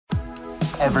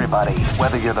Everybody,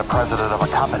 whether you're the president of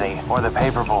a company or the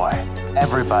paperboy,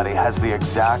 everybody has the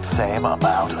exact same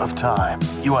amount of time.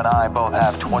 You and I both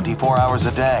have 24 hours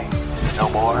a day.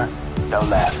 No more, no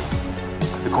less.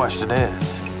 The question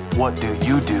is, what do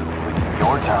you do with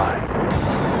your time?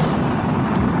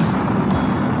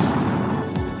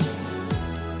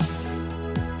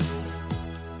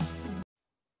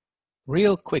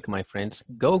 Real quick, my friends,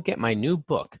 go get my new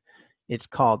book. It's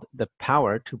called The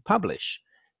Power to Publish,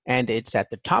 and it's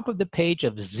at the top of the page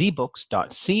of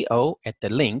zbooks.co at the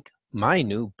link, My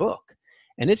New Book.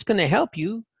 And it's going to help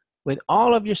you with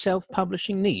all of your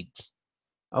self-publishing needs.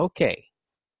 Okay,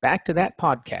 back to that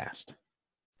podcast.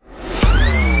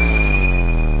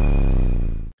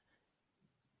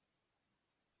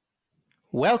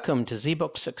 Welcome to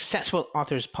ZBook Successful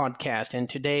Authors Podcast, and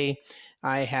today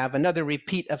I have another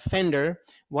repeat offender,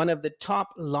 one of the top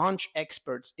launch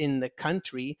experts in the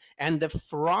country and the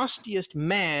frostiest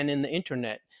man in the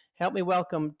internet. Help me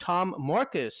welcome Tom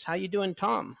Morkus. How you doing,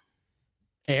 Tom?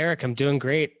 Hey, Eric, I'm doing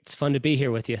great. It's fun to be here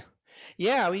with you.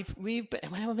 Yeah, we've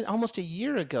been almost a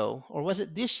year ago, or was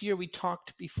it this year we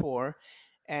talked before,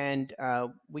 and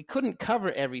we couldn't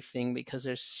cover everything because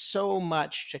there's so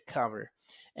much to cover.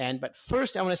 But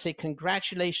first, I want to say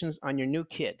congratulations on your new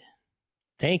kid.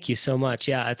 Thank you so much.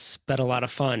 Yeah, it's been a lot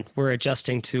of fun. We're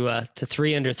adjusting to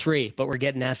 3 under 3, but we're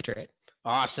getting after it.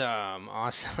 Awesome.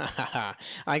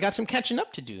 I got some catching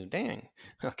up to do. Dang.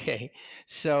 Okay.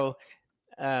 So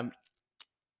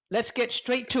let's get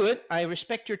straight to it. I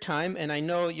respect your time, and I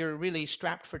know you're really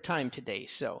strapped for time today.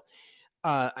 So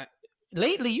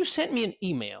lately, you sent me an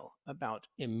email about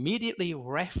immediately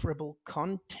referable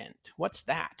content. What's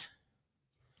that?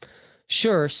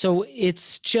 Sure. So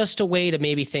it's just a way to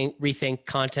maybe rethink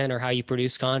content or how you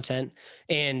produce content.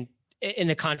 And in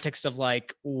the context of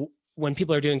like when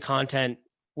people are doing content,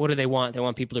 what do they want? They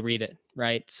want people to read it,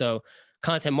 right? So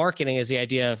content marketing is the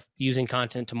idea of using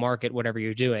content to market whatever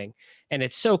you're doing. And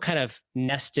it's so kind of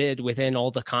nested within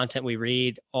all the content we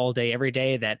read all day, every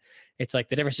day, that it's like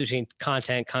the difference between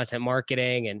content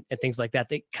marketing and things like that,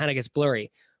 that kind of gets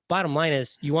blurry. Bottom line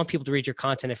is you want people to read your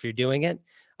content if you're doing it.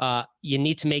 You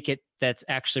need to make it that's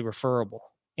actually referable,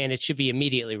 and it should be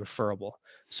immediately referable.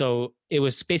 So it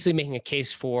was basically making a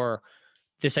case for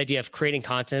this idea of creating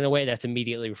content in a way that's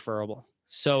immediately referable.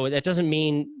 So that doesn't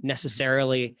mean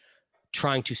necessarily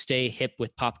trying to stay hip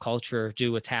with pop culture,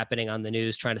 do what's happening on the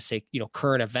news, trying to say,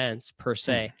 current events per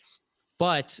se,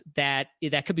 but that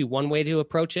could be one way to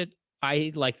approach it.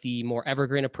 I like the more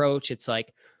evergreen approach. It's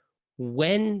like,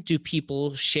 when do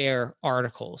people share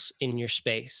articles in your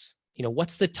space?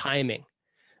 What's the timing?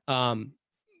 In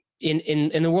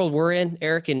the world we're in,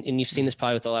 Eric, and you've seen this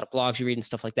probably with a lot of blogs you read and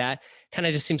stuff like that, kind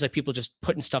of just seems like people just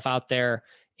putting stuff out there,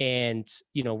 and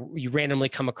you randomly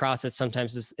come across it.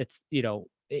 Sometimes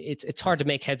it's hard to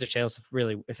make heads or tails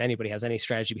if anybody has any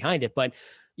strategy behind it, but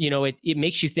it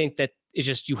makes you think that it's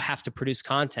just you have to produce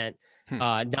content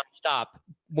nonstop,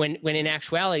 when in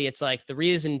actuality it's like the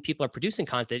reason people are producing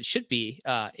content should be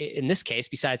in this case,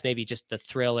 besides maybe just the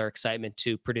thrill or excitement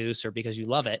to produce or because you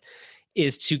love it,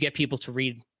 is to get people to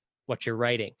read what you're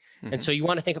writing. Mm-hmm. And so you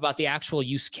want to think about the actual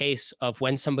use case of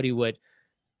when somebody would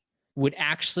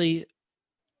actually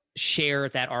share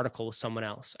that article with someone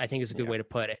else, I think is a good way to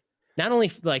put it. Not only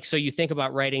so you think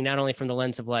about writing not only from the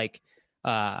lens of like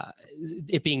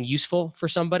it being useful for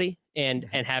somebody and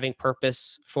having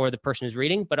purpose for the person who's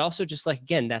reading, but also just like,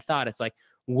 again, that thought, it's like,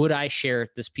 would I share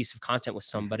this piece of content with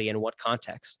somebody in what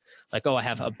context? Like, I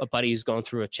have a buddy who's going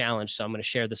through a challenge, so I'm going to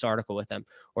share this article with them,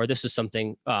 or this is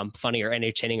something funny or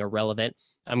entertaining or relevant,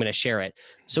 I'm going to share it.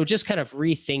 So just kind of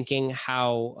rethinking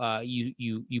how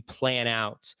you plan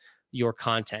out your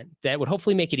content, that would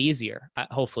hopefully make it easier,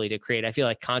 hopefully, to create. I feel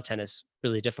like content is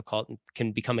really difficult and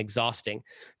can become exhausting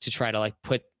to try to like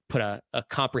put a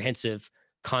comprehensive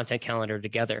content calendar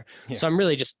together. Yeah. So I'm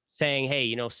really just saying,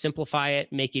 hey, simplify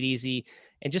it, make it easy,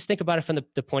 and just think about it from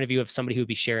the point of view of somebody who would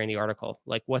be sharing the article.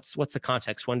 Like, what's the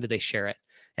context? When did they share it?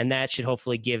 And that should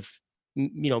hopefully give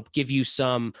you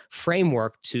some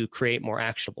framework to create more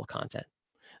actionable content.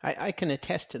 I can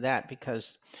attest to that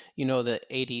because, the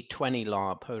 80-20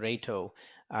 law, Pareto,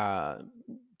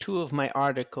 2 of my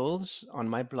articles on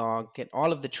my blog get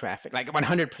all of the traffic, like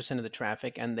 100% of the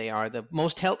traffic, and they are the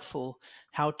most helpful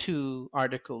how-to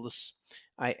articles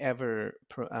I ever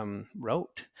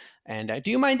wrote. And do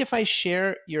you mind if I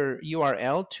share your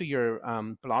URL to your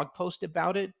blog post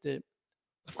about it?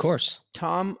 Of course.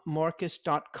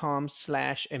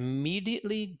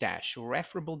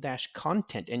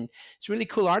 tommorkus.com/immediately-referable-content. And it's a really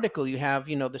cool article. You have,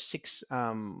 the 6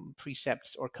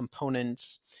 precepts or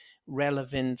components: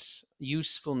 relevance,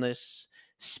 usefulness,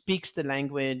 speaks the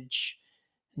language,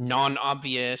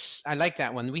 Non-obvious. I like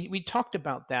that one. We talked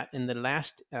about that in the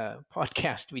last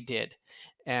podcast we did,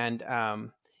 and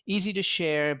easy to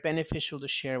share, beneficial to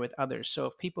share with others. So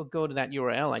if people go to that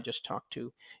URL I just talked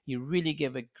to, you really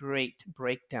give a great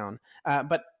breakdown.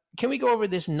 But can we go over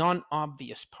this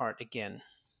non-obvious part again?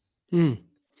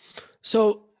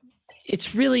 So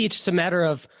it's really just a matter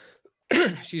of,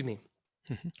 excuse me,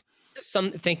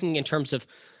 some thinking in terms of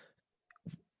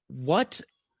what.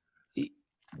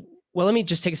 Well, let me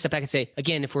just take a step back and say,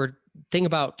 again, if we're thinking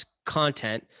about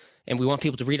content and we want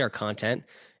people to read our content,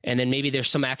 and then maybe there's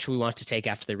some action we want to take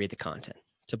after they read the content,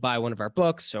 to buy one of our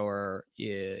books or,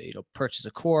 purchase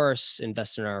a course,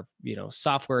 invest in our,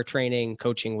 software training,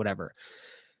 coaching, whatever.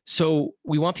 So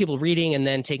we want people reading and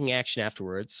then taking action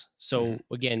afterwards. So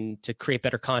again, to create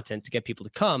better content, to get people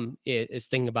to come, is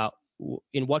thinking about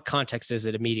in what context is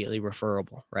it immediately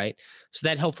referable, right? So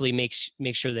that hopefully makes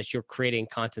sure that you're creating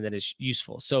content that is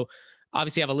useful. So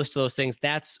obviously I have a list of those things.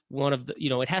 That's one of the,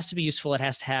 it has to be useful. It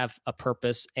has to have a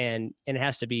purpose and it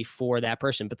has to be for that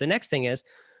person. But the next thing is,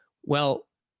 well,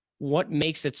 what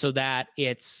makes it so that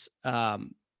it's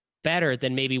better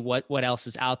than maybe what else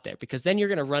is out there? Because then you're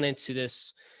going to run into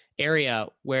this area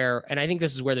where, and I think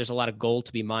this is where there's a lot of gold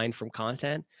to be mined from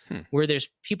content, where there's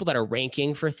people that are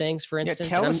ranking for things, for instance.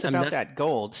 Yeah, tell us about that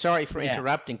gold. Sorry for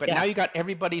interrupting, but now you got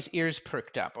everybody's ears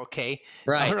perked up. Okay.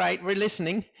 Right. All right. We're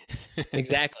listening.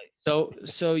 Exactly.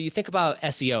 So you think about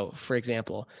SEO, for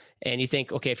example, and you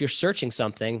think, okay, if you're searching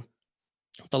something,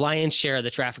 the lion's share of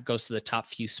the traffic goes to the top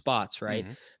few spots, right?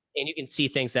 And you can see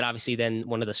things that obviously then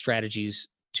one of the strategies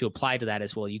to apply to that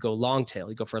is, well, you go long tail,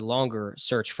 you go for longer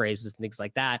search phrases and things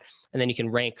like that. And then you can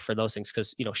rank for those things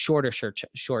because, shorter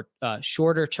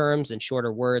terms and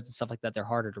shorter words and stuff like that, they're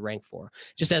harder to rank for,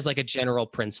 just as like a general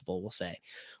principle, we'll say.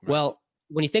 Right. Well,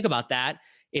 when you think about that,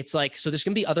 it's like, so there's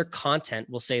going to be other content,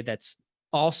 we'll say, that's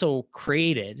also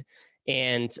created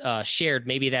and shared.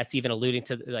 Maybe that's even alluding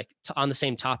to on the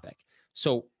same topic.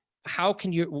 So how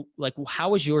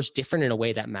is yours different in a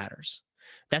way that matters?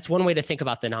 That's one way to think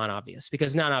about the non-obvious,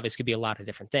 because non-obvious could be a lot of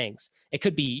different things. It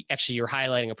could be actually you're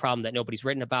highlighting a problem that nobody's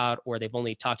written about, or they've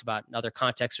only talked about in other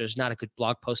contexts, or there's not a good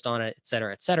blog post on it, et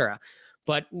cetera, et cetera.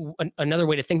 But another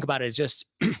way to think about it is just,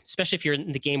 especially if you're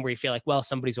in the game where you feel like, well,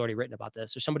 somebody's already written about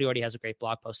this, or somebody already has a great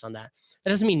blog post on that.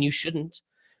 That doesn't mean you shouldn't.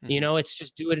 It's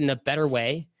just do it in a better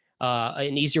way,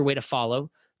 an easier way to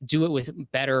follow. Do it with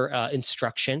better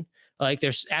instruction. Like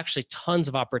there's actually tons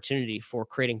of opportunity for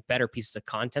creating better pieces of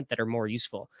content that are more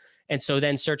useful. And so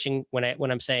then searching, when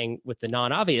I'm saying with the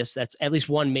non-obvious, that's at least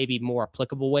one maybe more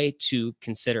applicable way to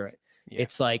consider it. Yeah.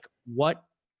 It's like, what's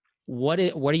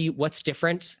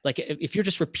different? Like if you're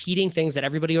just repeating things that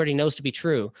everybody already knows to be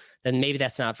true, then maybe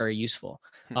that's not very useful.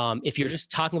 If you're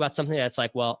just talking about something that's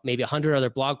like, well, maybe 100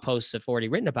 other blog posts have already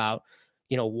written about,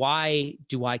 why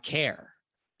do I care?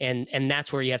 And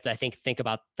that's where you have to, I think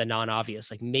about the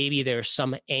non-obvious. Like maybe there's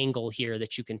some angle here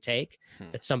that you can take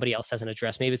that somebody else hasn't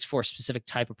addressed. Maybe it's for a specific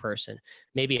type of person.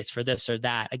 Maybe it's for this or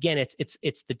that. Again,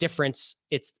 it's the difference.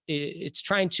 It's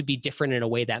trying to be different in a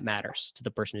way that matters to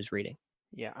the person who's reading.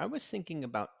 Yeah, I was thinking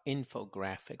about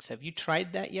infographics. Have you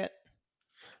tried that yet?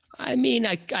 I mean,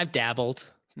 I've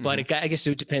dabbled. But I guess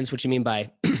it depends what you mean by,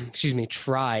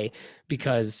 try,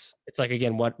 because it's like,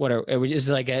 again, is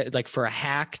it like for a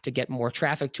hack to get more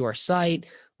traffic to our site,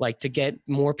 like to get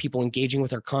more people engaging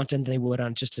with our content than they would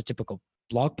on just a typical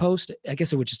blog post? I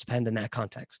guess it would just depend in that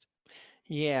context.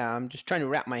 Yeah, I'm just trying to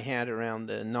wrap my head around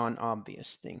the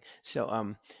non-obvious thing.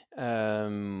 So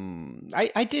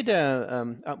I did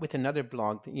with another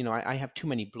blog, I have too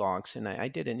many blogs, and I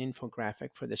did an infographic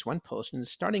for this one post, and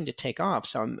it's starting to take off.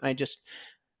 So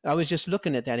I was just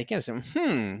looking at that again. So,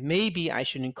 maybe I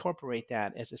should incorporate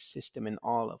that as a system in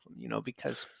all of them,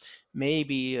 because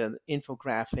maybe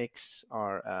infographics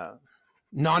are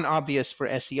non-obvious for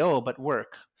SEO, but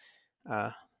work.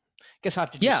 Guess I'll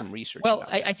have to do some research. Well,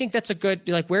 I think that's a good,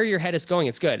 like where your head is going,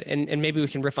 it's good. And maybe we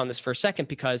can riff on this for a second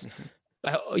because,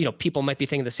 people might be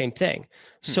thinking the same thing.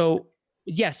 So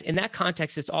yes, in that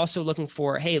context, it's also looking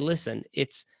for, hey, listen, in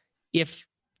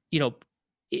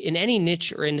any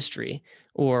niche or industry,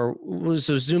 or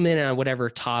so zoom in on whatever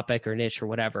topic or niche or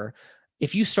whatever,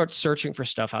 if you start searching for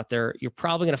stuff out there, you're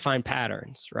probably going to find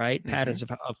patterns, right? Patterns of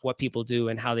what people do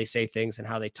and how they say things and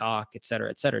how they talk, et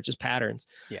cetera, just patterns.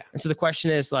 Yeah. And so the question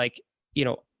is like,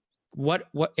 what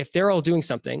if they're all doing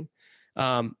something?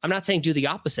 I'm not saying do the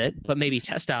opposite, but maybe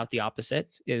test out the opposite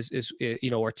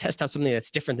or test out something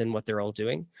that's different than what they're all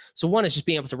doing. So one is just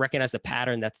being able to recognize the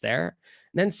pattern that's there.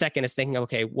 And then second is thinking,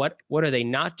 okay, what are they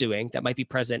not doing that might be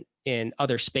present in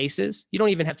other spaces? You don't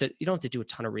have to do a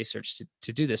ton of research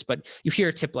to do this, but you hear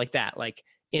a tip like that, like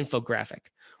infographic.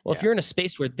 Well, if Yeah. you're in a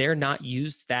space where they're not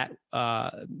used that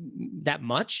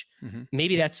much, Mhm.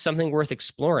 maybe that's something worth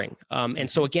exploring. And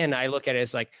so again, I look at it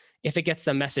as like, if it gets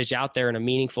the message out there in a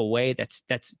meaningful way, that's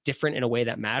different in a way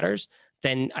that matters,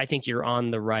 then I think you're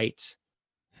on the right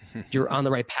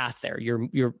path there.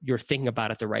 You're thinking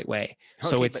about it the right way.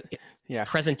 So Okay, it's but yeah.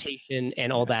 presentation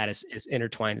and all that is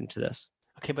intertwined into this.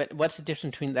 Okay, but what's the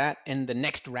difference between that and the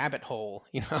next rabbit hole?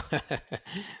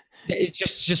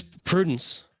 It's just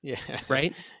prudence, Yeah.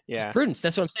 right? Yeah. Just prudence.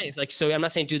 That's what I'm saying. It's like, so I'm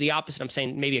not saying do the opposite. I'm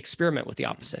saying maybe experiment with the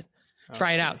opposite.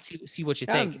 Try it Okay. out. See what you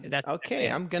think. That's Okay,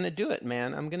 I'm gonna do it,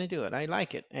 man. I'm gonna do it. I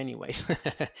like it, anyways.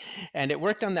 And it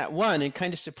worked on that one. It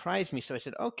kind of surprised me, so I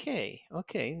said, "Okay,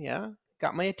 yeah,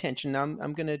 got my attention. Now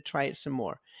I'm gonna try it some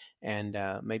more, and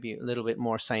maybe a little bit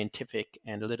more scientific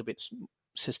and a little bit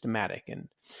systematic." And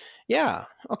yeah,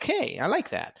 okay, I like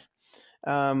that.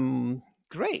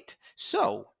 Great.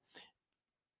 So,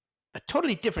 a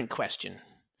totally different question.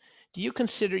 Do you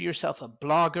consider yourself a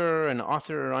blogger, an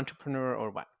author, or entrepreneur, or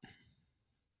what?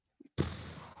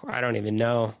 I don't even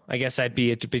know. I guess I'd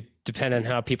be dependent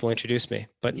on how people introduce me.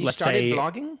 But You let's started say,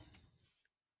 blogging?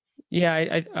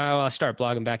 yeah, I started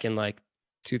blogging back in like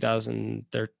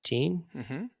 2013,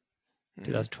 Mm-hmm.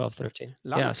 2012, 13. A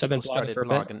lot Yeah, of so I've been people blogging started for a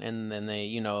bit. blogging, and then they,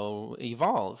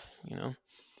 evolve.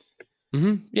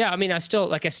 Yeah, I mean, I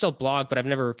still blog, but I've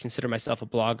never considered myself a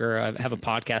blogger. I have a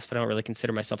podcast, but I don't really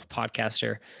consider myself a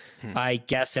podcaster. I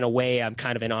guess in a way, I'm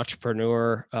kind of an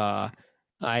entrepreneur. I'm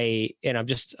a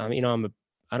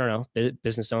I don't know,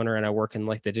 business owner, and I work in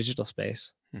like the digital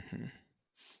space. Mm-hmm.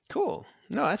 Cool.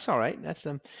 No, that's all right. That's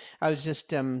I was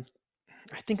just I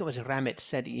think it was Ramit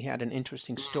said he had an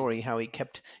interesting story how he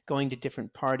kept going to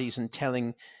different parties and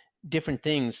telling different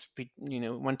things.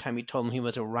 One time he told them he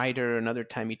was a writer, another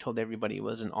time he told everybody he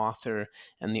was an author,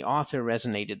 and the author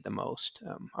resonated the most.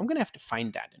 I'm gonna have to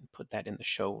find that and put that in the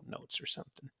show notes or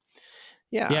something.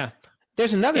 Yeah. Yeah.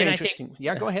 There's another And interesting.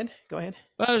 Yeah, go ahead. Go ahead.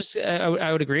 Well,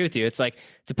 I would agree with you. It's like,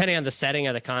 depending on the setting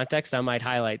or the context, I might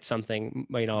highlight something,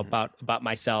 about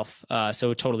myself. So it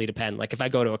would totally depend. Like if I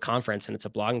go to a conference and it's a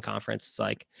blogging conference, it's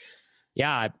like,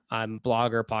 yeah, I'm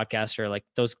blogger, podcaster, like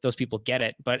those people get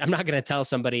it. But I'm not going to tell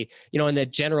somebody, in the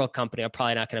general company, I'm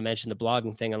probably not going to mention the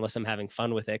blogging thing unless I'm having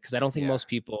fun with it. Cause I don't think most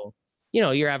people,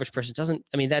 your average person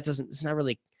it's not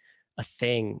really a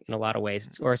thing in a lot of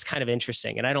ways. It's kind of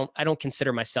interesting. And I don't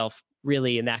consider myself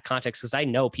really in that context, because I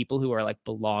know people who are like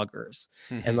bloggers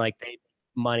and like they make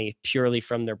money purely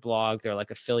from their blog. They're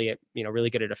like affiliate, really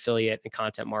good at affiliate and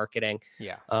content marketing.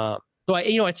 Yeah. So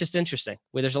it's just interesting.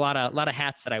 Where there's a lot of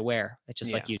hats that I wear. It's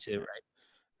just like you too,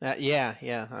 right? Yeah.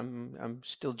 I'm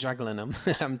still juggling them,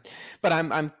 but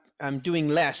I'm doing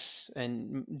less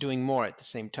and doing more at the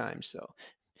same time. So,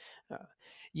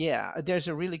 yeah, there's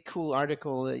a really cool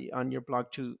article on your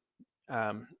blog too.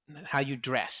 How you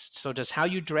dress. So does how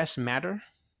you dress matter?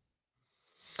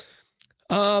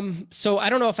 So I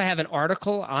don't know if I have an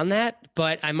article on that,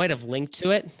 but I might have linked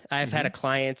to it. I've had a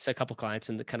couple clients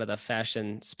in the kind of the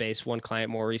fashion space, one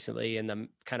client more recently in the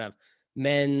kind of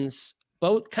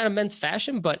both kind of men's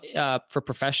fashion, but for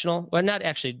professional, well, not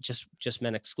actually just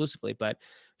men exclusively, but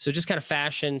so just kind of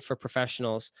fashion for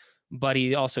professionals, but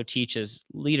he also teaches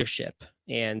leadership.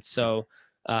 And so,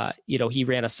 he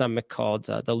ran a summit called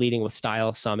the Leading with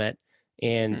Style Summit.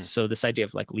 And so this idea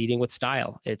of like leading with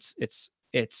style, it's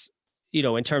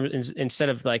in terms, instead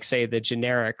of like, say, the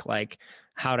generic, like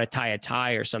how to tie a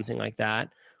tie or something like that,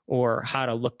 or how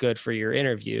to look good for your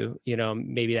interview,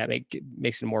 maybe that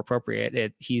makes it more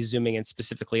appropriate. He's zooming in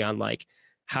specifically on like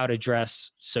how to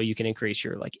dress so you can increase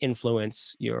your like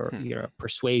influence, your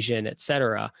persuasion, et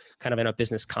cetera, kind of in a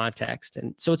business context.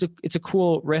 And so it's a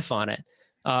cool riff on it.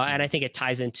 And I think it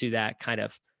ties into that kind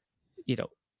of,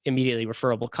 immediately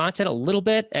referable content a little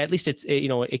bit. At least it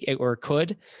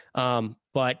could.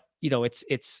 But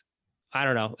it's I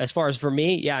don't know. As far as for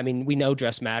me, yeah, I mean, we know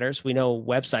dress matters. We know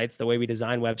websites, the way we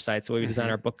design websites, the way we design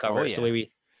our book covers, the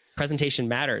way presentation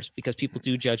matters, because people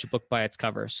do judge a book by its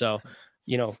cover. So,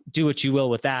 do what you will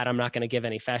with that. I'm not going to give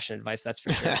any fashion advice. That's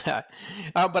for sure.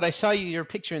 But I saw your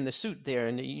picture in the suit there,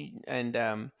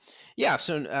 yeah.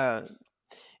 So,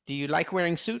 do you like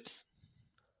wearing suits?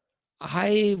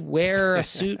 I wear a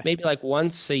suit maybe like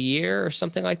once a year or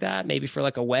something like that, maybe for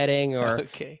like a wedding, or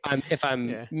if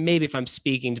I'm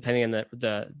speaking, depending on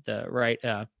the right,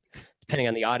 depending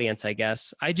on the audience, I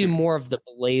guess. I do more of the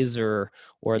blazer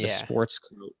or the sports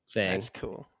coat thing. That's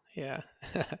cool. Yeah.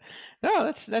 No,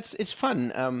 it's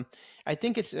fun. I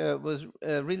think it was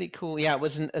really cool. Yeah, it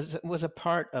was a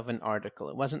part of an article.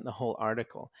 It wasn't the whole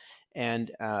article. And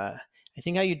I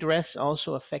think how you dress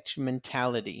also affects your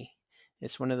mentality.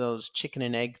 it's one of those chicken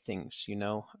and egg things, you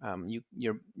know.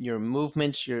 Your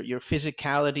movements, your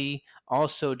physicality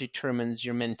also determines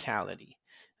your mentality,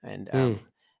 and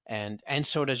Mm, and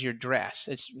so does your dress.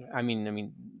 It's I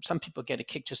mean, some people get a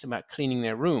kick just about cleaning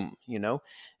their room, you know,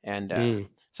 and mm.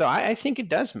 so I think it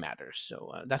does matter.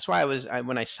 So that's why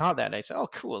when I saw that, I said, oh,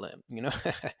 cool, you know.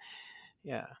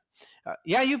 Yeah.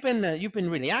 Yeah, you've been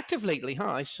really active lately,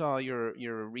 huh? I saw your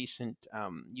recent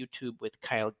YouTube with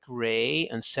Kyle Gray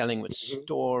and Selling with Mhm.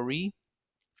 Story,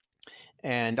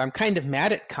 and I'm kind of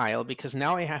mad at Kyle because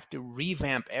now I have to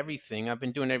revamp everything. I've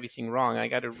been doing everything wrong. I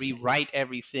got to rewrite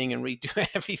everything and redo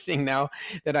everything now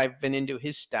that I've been into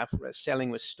his stuff, Selling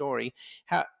with Story.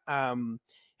 How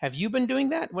have you been doing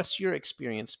that? What's your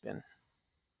experience been?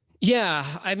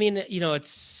 Yeah, I mean, you know,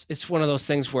 it's one of those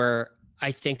things where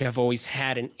I think I've always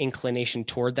had an inclination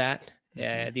toward that.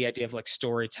 Hmm. The idea of like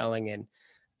storytelling and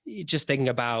just thinking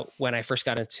about when I first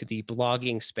got into the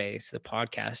blogging space, the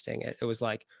podcasting, it was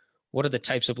like, what are the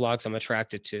types of blogs I'm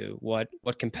attracted to? What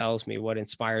compels me? What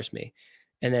inspires me?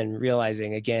 And then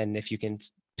realizing again, if you can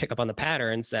pick up on the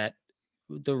patterns that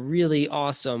the really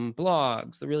awesome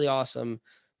blogs, the really awesome,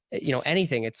 you know,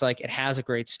 anything, it's like it has a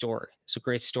great story. It's a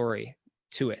great story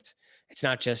to it. It's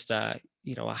not just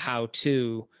you know, a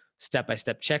how-to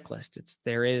step-by-step checklist.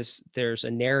 There's a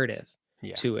narrative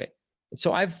Yeah. to it.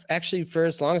 So I've actually, for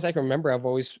as long as I can remember, I've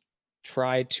always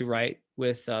tried to write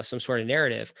with some sort of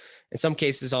narrative. In some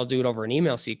cases, I'll do it over an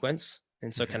email sequence,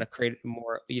 and so Hmm. kind of create a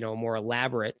more, you know, more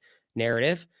elaborate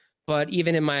narrative. But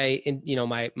even you know,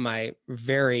 my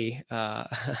very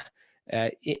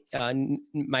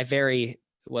my very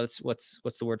what's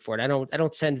the word for it? I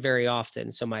don't send very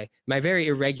often. So my very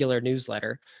irregular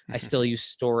newsletter, I still use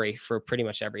story for pretty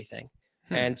much everything.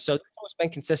 Hmm. And so that's always been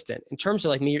consistent in terms of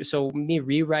like me. So me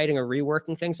rewriting or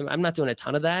reworking things, I'm not doing a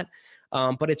ton of that.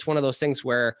 But it's one of those things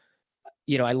where,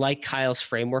 you know, I like Kyle's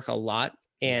framework a lot.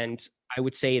 Yeah. And I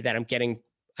would say that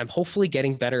I'm hopefully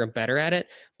getting better and better at it,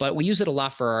 but we use it a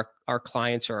lot for our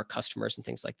clients or our customers and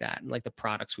things like that. And like the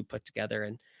products we put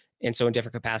together. And so in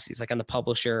different capacities, like on the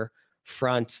publisher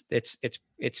front,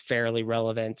 it's fairly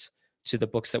relevant to the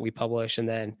books that we publish. And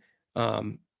then,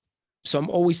 so I'm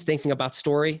always thinking about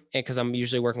story, and because I'm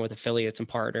usually working with affiliates and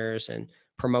partners and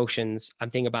promotions, I'm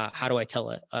thinking about how do I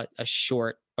tell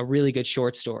a really good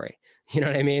short story. You know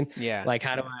what I mean? Yeah. Like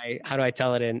Yeah. how do I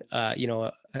tell it in you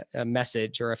know, a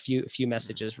message or a few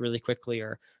messages really quickly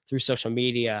or through social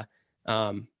media,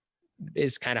 um,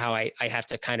 is kind of how I have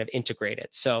to kind of integrate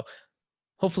it. So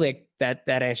hopefully that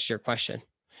answers your question.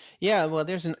 Yeah, well,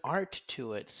 there's an art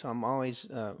to it, so I'm always,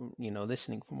 you know,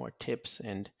 listening for more tips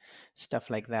and stuff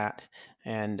like that.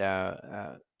 And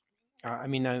I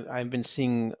mean, I've been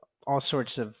seeing all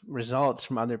sorts of results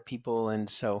from other people, and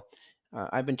so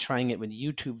I've been trying it with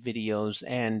YouTube videos,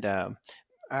 and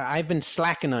I've been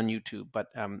slacking on YouTube, but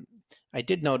I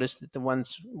did notice that the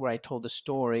ones where I told the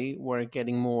story were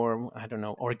getting more, I don't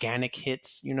know, organic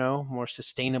hits, you know, more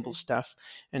sustainable stuff.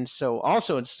 And so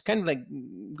also it's kind of like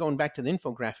going back to the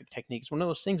infographic technique. It's one of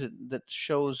those things that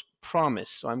shows promise.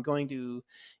 So I'm going to,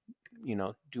 you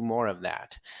know, do more of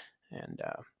that. And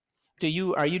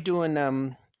are you doing,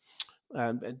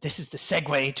 this is the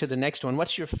segue to the next one.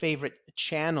 What's your favorite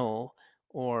channel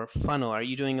or funnel? Are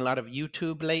you doing a lot of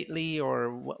YouTube lately,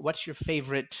 or what's your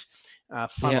favorite Yeah.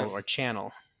 funnel or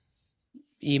channel?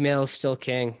 Email is still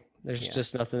king. There's Yeah.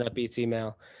 just nothing that beats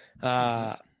email. Hmm.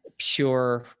 Uh,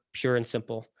 pure and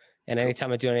simple. And Cool.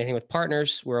 anytime I do anything with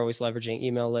partners, we're always leveraging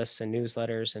email lists and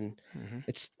newsletters. And Hmm.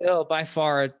 it's still by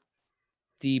far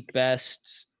the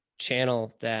best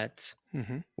channel that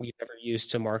Hmm. we've ever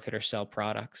used to market or sell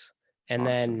products. And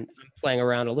Awesome. then I'm playing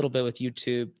around a little bit with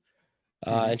YouTube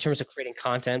Hmm. in terms of creating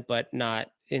content, but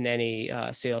not in any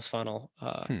sales funnel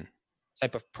Hmm.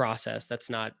 type of process. That's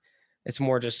not, it's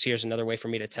more just here's another way for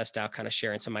me to test out, kind of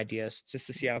sharing some ideas just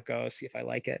to see how it goes, see if I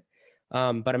like it.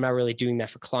 But I'm not really doing that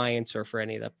for clients or for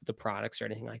any of the products or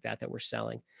anything like that we're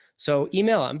selling. So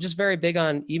email, I'm just very big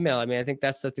on email. I mean, I think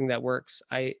that's the thing that works.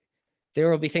 There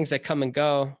will be things that come and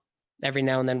go. Every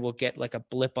now and then we'll get like a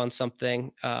blip on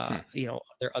something, Hmm. you know,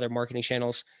 other marketing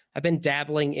channels. I've been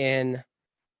dabbling in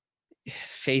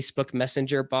Facebook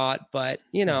Messenger bot, but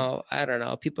you Hmm. know, I don't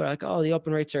know. People are like, "Oh, the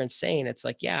open rates are insane." It's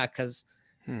like, yeah, because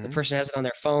the Hmm. person has it on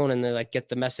their phone and they like get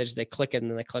the message, they click it, and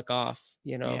then they click off.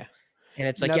 You know, Yeah. and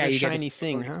it's like, yeah, Another you get this shiny open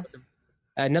thing, rates, huh? but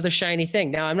another shiny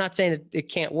thing. Now, I'm not saying it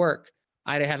can't work.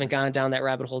 I haven't gone down that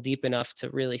rabbit hole deep enough to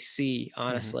really see, Hmm.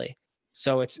 honestly.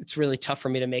 So it's really tough for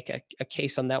me to make a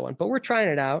case on that one. But we're trying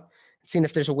it out, seeing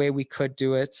if there's a way we could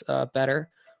do it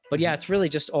better. But yeah, Hmm. it's really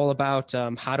just all about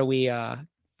how do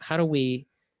we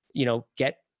you know,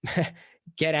 get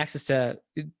get access to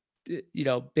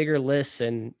bigger lists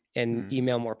and Hmm.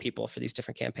 email more people for these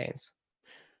different campaigns.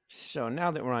 So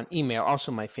now that we're on email,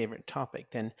 also my favorite topic,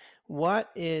 then what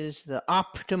is the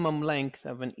optimum length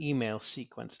of an email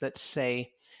sequence? Let's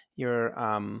say you're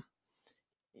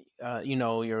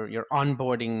your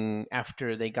onboarding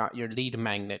after they got your lead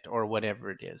magnet or whatever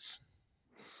it is.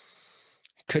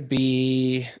 Could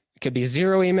be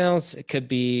 0 emails. It could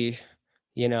be,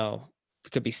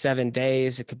 it could be 7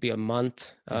 days. It could be a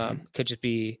month. Could just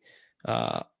be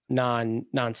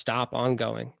non-stop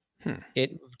ongoing.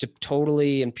 It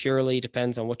totally and purely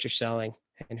depends on what you're selling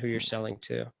and who you're selling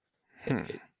to.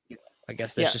 I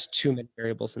guess there's just too many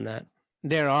variables in that.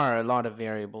 There are a lot of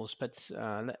variables, but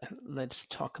let's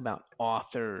talk about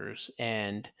authors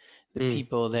and the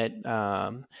people that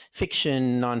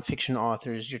fiction, nonfiction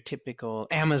authors, your typical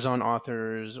Amazon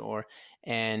authors,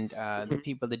 the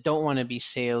people that don't want to be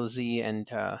salesy, and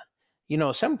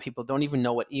some people don't even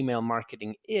know what email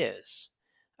marketing is.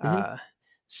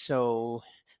 So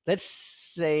let's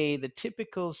say the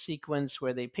typical sequence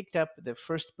where they picked up the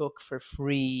first book for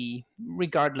free,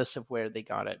 regardless of where they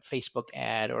got it, Facebook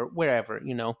ad or wherever,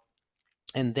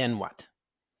 and then what?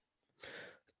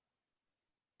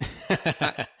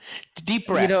 Deep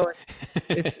breath.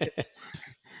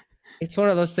 It's one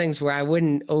of those things where I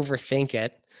wouldn't overthink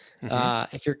it.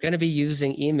 If you're going to be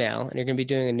using email and you're going to be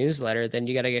doing a newsletter, then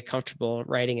you got to get comfortable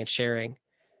writing and sharing.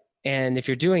 And if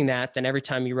you're doing that, then every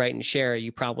time you write and share,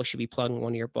 you probably should be plugging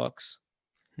one of your books.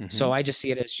 So I just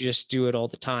see it as you just do it all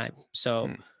the time.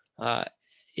 So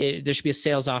there should be a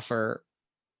sales offer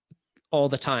all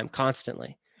the time,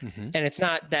 constantly. And it's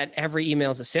not that every email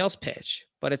is a sales pitch,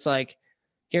 but it's like,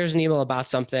 here's an email about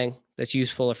something that's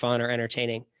useful or fun or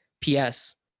entertaining.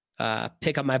 P.S.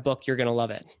 Pick up my book. You're going to love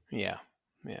it. Yeah.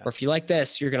 Or if you like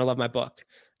this, you're going to love my book.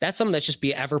 That's something that's just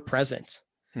be ever present.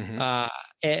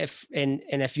 If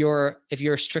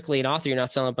you're strictly an author, you're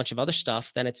not selling a bunch of other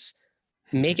stuff, then it's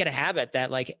make it a habit that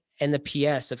like in the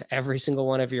PS of every single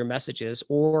one of your messages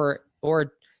or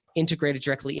integrated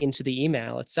directly into the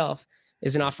email itself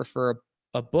is an offer for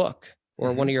a book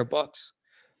or one of your books.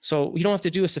 So you don't have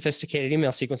to do a sophisticated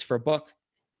email sequence for a book.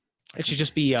 It should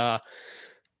just be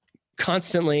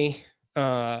constantly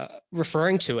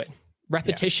referring to it.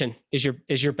 Repetition is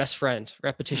your best friend.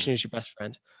 Repetition is your best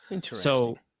friend.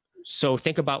 Interesting. So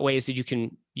think about ways that you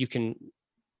can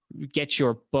get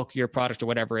your book, your product, or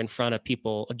whatever in front of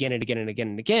people again and again and again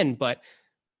and again, but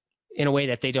in a way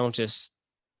that they don't just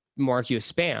mark you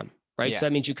as spam, right? So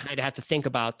that means you kind of have to think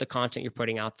about the content you're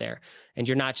putting out there, and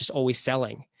you're not just always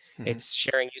selling. It's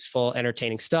sharing useful,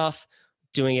 entertaining stuff,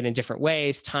 doing it in different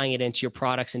ways, tying it into your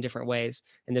products in different ways.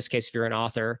 In this case, if you're an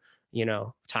author,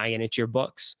 tying it into your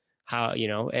books. How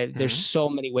there's so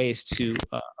many ways to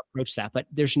approach that, but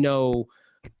there's no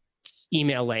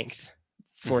email length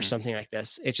for something like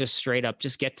this. It's just straight up,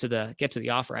 just get to the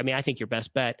offer. I mean, I think your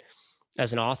best bet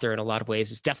as an author in a lot of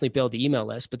ways is definitely build the email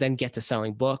list, but then get to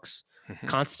selling books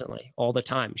constantly, all the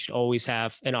time. You should always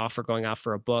have an offer going out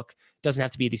for a book. It doesn't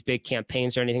have to be these big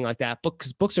campaigns or anything like that,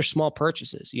 because books are small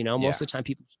purchases. Most of the time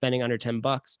people are spending under $10.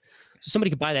 So somebody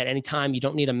could buy that anytime. You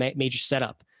don't need a major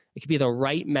setup. It could be the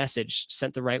right message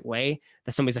sent the right way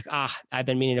that somebody's like, I've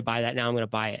been meaning to buy that. Now I'm going to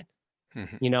buy it.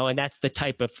 And that's the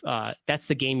type of, that's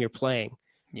the game you're playing.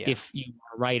 If you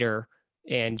are a writer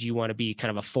and you want to be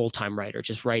kind of a full-time writer,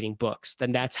 just writing books,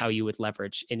 then that's how you would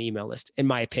leverage an email list, in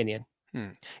my opinion.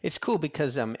 It's cool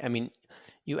because,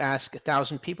 you ask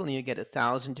 1,000 people and you get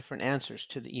 1,000 different answers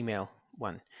to the email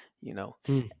one,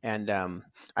 and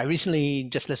I recently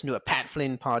just listened to a Pat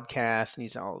Flynn podcast, and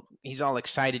he's all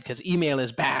excited because email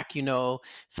is back.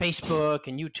 Facebook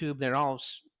and YouTube, they're all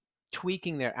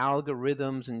tweaking their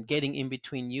algorithms and getting in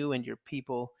between you and your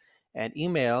people. And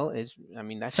email is,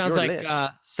 that's sounds your like list.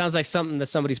 Sounds like something that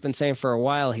somebody's been saying for a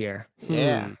while here.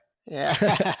 Yeah. Yeah.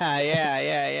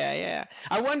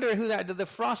 I wonder who the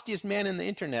frostiest man in the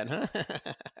internet, huh?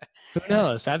 Who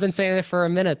knows? I've been saying it for a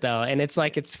minute though. And it's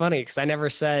funny because I never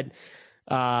said,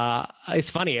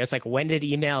 it's funny. It's like, when did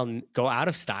email go out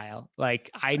of style?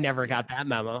 Like I never got that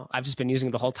memo. I've just been using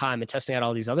it the whole time and testing out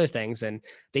all these other things, and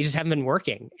they just haven't been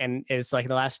working. And it's like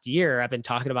the last year I've been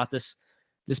talking about this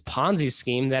Ponzi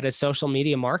scheme that is social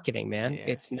media marketing, man.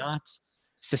 It's not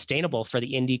sustainable for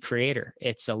the indie creator.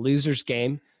 It's a loser's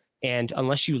game. And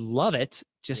unless you love it,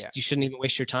 you shouldn't even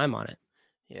waste your time on it.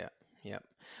 Yeah.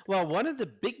 Well, one of the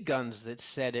big guns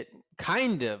that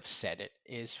kind of said it,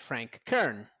 is Frank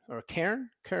Kern.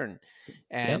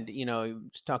 And, he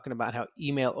was talking about how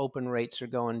email open rates are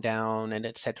going down and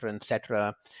et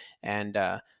cetera.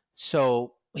 And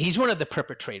so he's one of the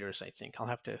perpetrators, I think. I'll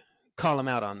have to call him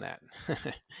out on that.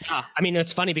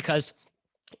 It's funny because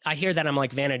I hear that I'm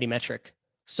like vanity metric.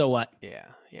 So what? Yeah.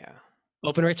 Yeah.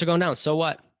 Open rates are going down. So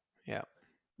what? Yeah.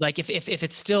 Like if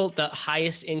it's still the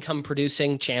highest income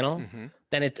producing channel, Mm-hmm.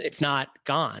 then it's not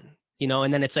gone,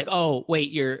 and then it's like, oh,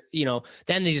 wait,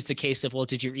 then there's just a case of, well,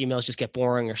 did your emails just get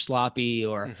boring or sloppy,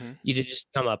 or Mm-hmm. you did just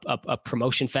become a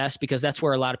promotion fest? Because that's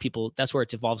where that's where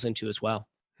it evolves into as well.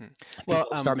 Well,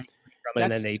 People start making money from it,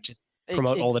 and then they just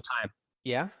promote all the time.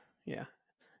 Yeah. Yeah.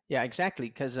 Yeah, exactly.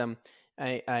 Because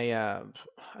I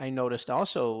noticed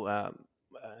also,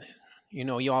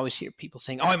 you always hear people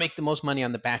saying, "Oh, I make the most money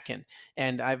on the back end,"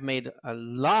 and I've made a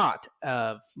lot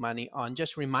of money on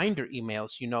just reminder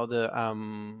emails.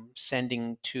 The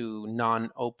sending to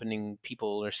non-opening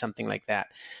people or something like that.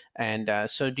 And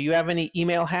so, do you have any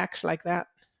email hacks like that?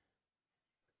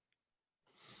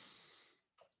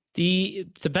 The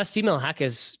best email hack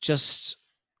is just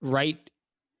write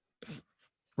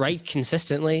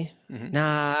consistently. Mm-hmm.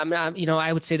 Nah, I'm not,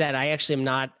 I would say that I'm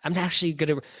not actually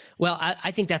good at, well,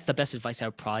 I think that's the best advice I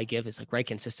would probably give is like write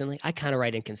consistently. I kind of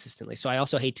write inconsistently. So I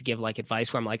also hate to give like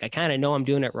advice where I'm like, I kind of know I'm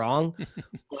doing it wrong,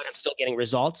 but I'm still getting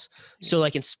results. So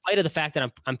like, in spite of the fact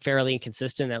that I'm fairly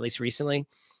inconsistent, at least recently,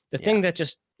 the thing that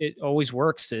it always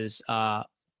works is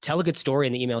tell a good story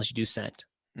in the emails you do send.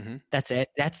 Mm-hmm. That's it.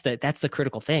 That's the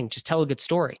critical thing. Just tell a good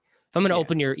story. If I'm going to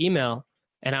open your email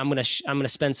and I'm going to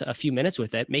spend a few minutes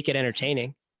with it, make it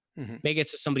entertaining, make it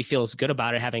so somebody feels good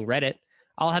about it, having read it.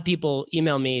 I'll have people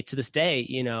email me to this day,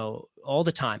 all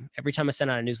the time. Every time I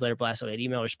send out a newsletter blast, I'll get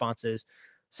email responses.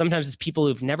 Sometimes it's people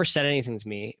who've never said anything to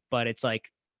me, but it's like,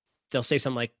 they'll say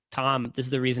something like, Tom, this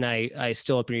is the reason I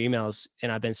still open your emails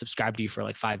and I've been subscribed to you for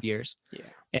like 5 years. Yeah.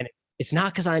 And it's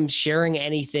not because I'm sharing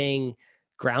anything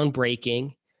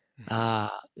groundbreaking. I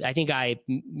think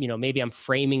maybe I'm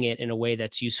framing it in a way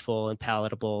that's useful and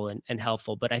palatable and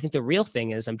helpful. But I think the real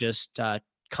thing is I'm just,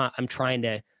 I'm trying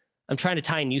to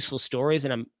tie in useful stories,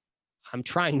 and I'm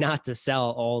trying not to sell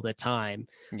all the time.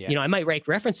 Yeah. I might write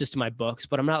references to my books,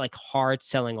 but I'm not like hard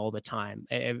selling all the time.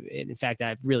 In fact,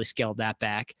 I've really scaled that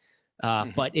back.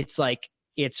 But it's like,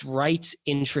 it's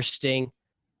interesting,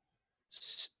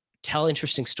 tell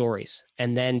interesting stories,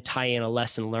 and then tie in a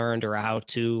lesson learned or a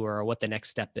how-to or what the next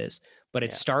step is. But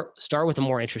it's start with a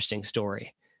more interesting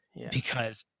story,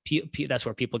 because that's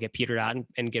where people get petered out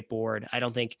and get bored. I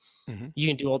don't think you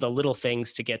can do all the little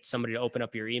things to get somebody to open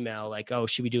up your email. Like, oh,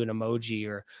 should we do an emoji,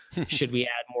 or should we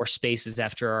add more spaces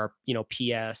after our,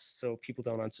 PS so people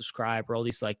don't unsubscribe, or all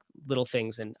these like little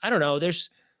things. And I don't know,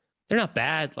 they're not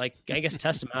bad. Like, I guess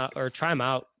test them out or try them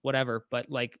out, whatever. But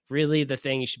like, really the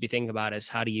thing you should be thinking about is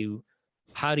how do you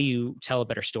tell a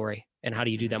better story, and how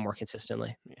do you do that more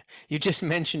consistently? Yeah. You just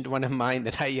mentioned one of mine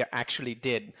that I actually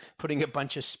did, putting a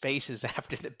bunch of spaces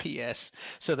after the PS,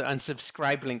 so the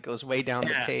unsubscribe link goes way down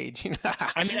the page.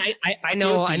 I mean, I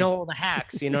know all the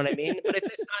hacks, you know what I mean? But it's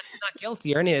not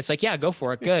guilty or anything. It's like, yeah, go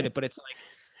for it, good. But it's like,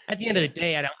 at the end of the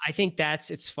day, I think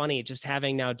it's funny just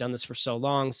having now done this for so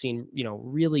long, seen,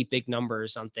 really big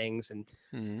numbers on things and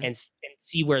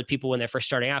see where people, when they're first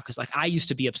starting out, because like I used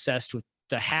to be obsessed with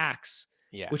the hacks,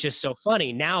 which is so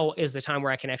funny. Now is the time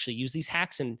where I can actually use these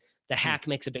hacks, and the hack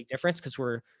makes a big difference because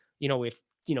we're, we have,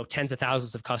 tens of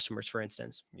thousands of customers, for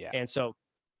instance. Yeah. And so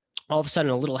all of a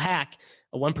sudden a little hack,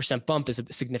 a 1% bump is a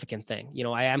significant thing.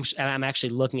 I'm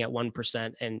actually looking at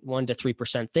 1% and 1 to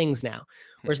 3% things now.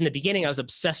 Whereas in the beginning, I was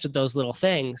obsessed with those little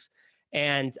things,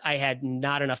 and I had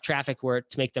not enough traffic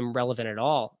to make them relevant at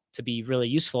all to be really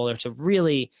useful, or to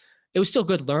really, it was still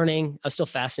good learning. I was still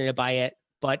fascinated by it,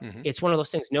 but it's one of those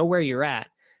things, know where you're at.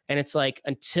 And it's like,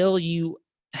 until you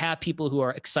have people who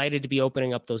are excited to be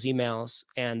opening up those emails,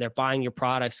 and they're buying your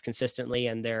products consistently,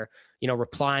 and they're,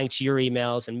 replying to your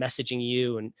emails and messaging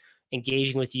you and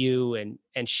engaging with you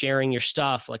and sharing your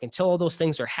stuff, like until all those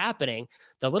things are happening,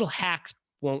 the little hacks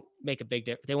won't make a big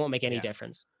difference. They won't make any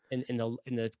difference in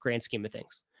the grand scheme of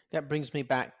things. That brings me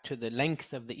back to the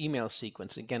length of the email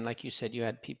sequence. Again, like you said, you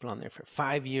had people on there for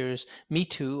 5 years, me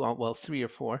too, well, 3 or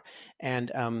 4.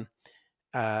 And,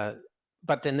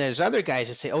 but then there's other guys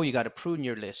that say, oh, you got to prune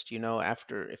your list,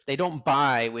 after, if they don't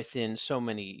buy within so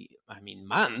many,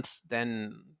 months,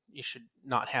 then you should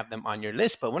not have them on your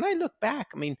list. But when I look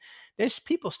back, there's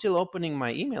people still opening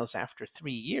my emails after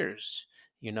 3 years,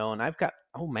 and I've got,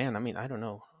 oh man, I don't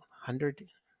know, 100.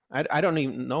 I don't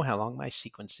even know how long my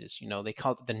sequence is. They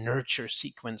call it the nurture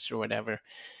sequence or whatever.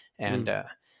 And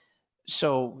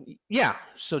so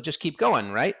just keep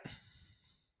going, right?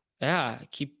 Yeah,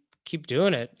 keep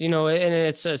doing it.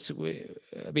 And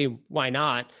why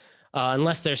not?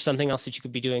 Unless there's something else that you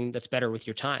could be doing that's better with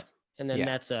your time. And then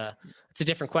it's a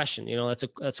different question.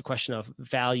 That's a question of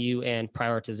value and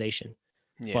prioritization.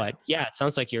 Yeah. But it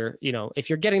sounds like you're, if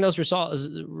you're getting those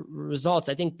results,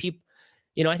 I think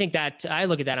I think that I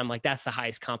look at that, I'm like, that's the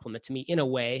highest compliment to me in a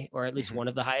way, or at least one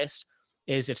of the highest,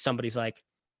 is if somebody's like,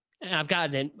 and I've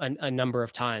gotten it a number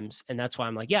of times. And that's why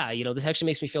I'm like, yeah, this actually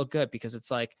makes me feel good, because it's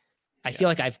like, I feel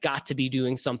like I've got to be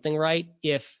doing something right.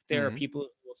 If there are people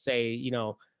who will say,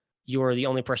 you're the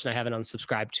only person I haven't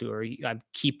unsubscribed to, or I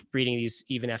keep reading these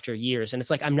even after years. And it's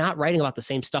like, I'm not writing about the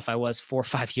same stuff I was 4 or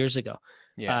 5 years ago.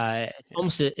 It's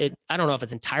almost, I don't know if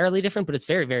it's entirely different, but it's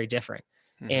very, very different.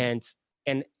 And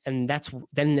that's,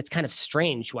 then it's kind of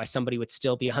strange why somebody would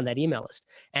still be on that email list.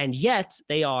 And yet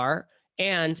they are,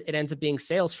 and it ends up being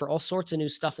sales for all sorts of new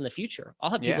stuff in the future.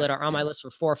 I'll have people that are on my list for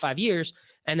 4 or 5 years,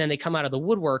 and then they come out of the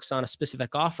woodworks on a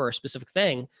specific offer, a specific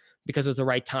thing, because it's the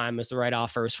right time, it's the right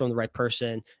offer, it's from the right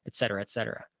person, et cetera, et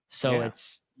cetera. So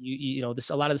it's,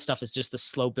 a lot of the stuff is just the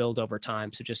slow build over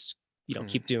time. So just,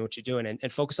 keep doing what you're doing,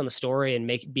 and focus on the story, and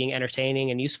being entertaining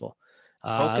and useful.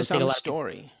 Focus on the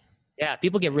story.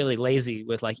 People get really lazy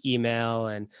with like email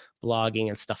and blogging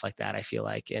and stuff like that, I feel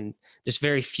like. And there's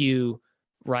very few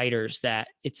writers that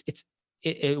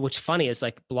what's funny is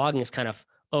like blogging is kind of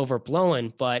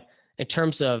overblown, but in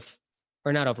terms of,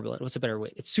 or not overblown, what's a better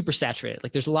way? It's super saturated.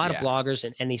 Like there's a lot of bloggers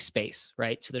in any space,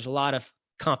 right? So there's a lot of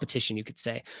competition, you could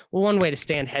say. Well, one way to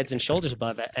stand heads and shoulders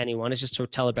above anyone is just to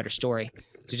tell a better story,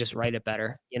 to just write it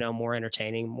better, more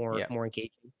entertaining, more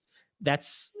engaging.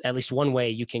 That's at least one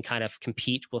way you can kind of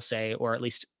compete, we'll say, or at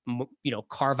least,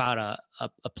 carve out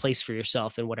a place for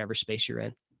yourself in whatever space you're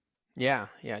in. Yeah,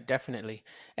 definitely.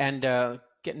 And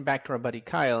getting back to our buddy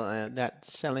Kyle, that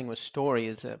selling with story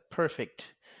is a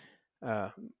perfect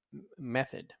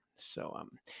method. So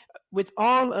with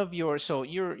all of you're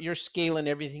scaling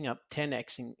everything up,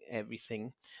 10xing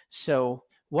everything. So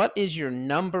what is your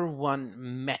number one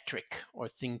metric or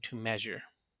thing to measure?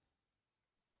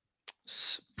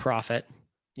 Profit.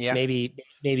 Yeah. Maybe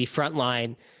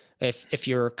frontline, if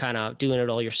you're kind of doing it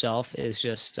all yourself, is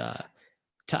just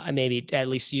maybe at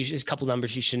least a couple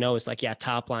numbers you should know is like,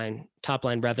 top line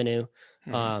revenue,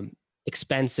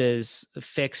 expenses,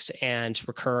 fixed and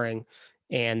recurring.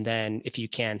 And then if you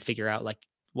can figure out like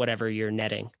whatever you're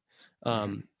netting,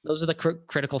 those are the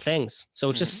critical things. So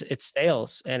it's just, it's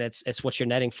sales, and it's what you're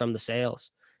netting from the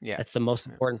sales. Yeah. That's the most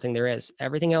important thing there is.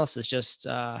 Everything else is just,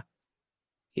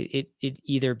 it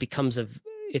either becomes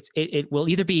it will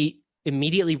either be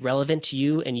immediately relevant to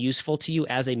you and useful to you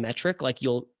as a metric, like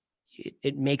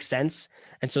it makes sense.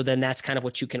 And so then that's kind of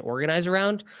what you can organize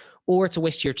around, or it's a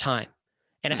waste of your time.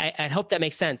 And I hope that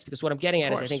makes sense, because what I'm getting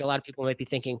at is I think a lot of people might be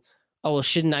thinking, oh, well,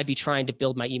 shouldn't I be trying to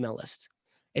build my email list?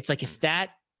 It's like, if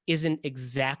that isn't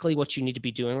exactly what you need to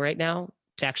be doing right now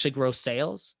to actually grow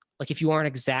sales, like if you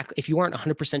aren't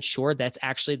 100% sure that's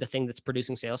actually the thing that's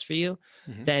producing sales for you,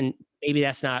 then maybe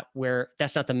that's not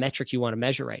the metric you want to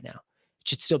measure right now. It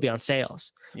should still be on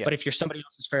sales. Yeah. But if you're somebody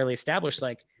else who's fairly established,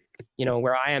 like,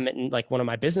 where I am in like one of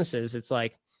my businesses, it's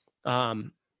like, let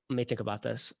me think about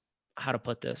this, how to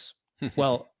put this.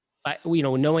 Well,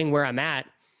 knowing where I'm at,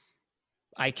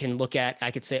 I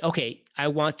could say, okay,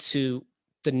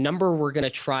 the number we're going to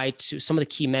try to, some of the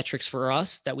key metrics for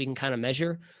us that we can kind of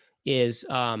measure is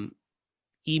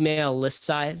email list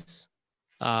size,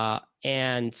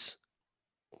 and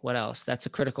what else? That's a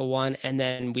critical one. And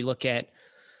then we look at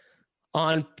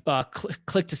on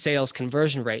click to sales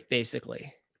conversion rate,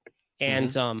 basically.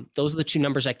 And those are the two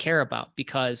numbers I care about,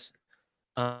 because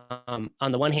on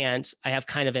the one hand, I have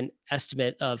kind of an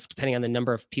estimate of, depending on the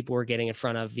number of people we're getting in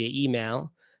front of via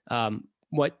email,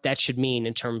 what that should mean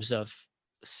in terms of,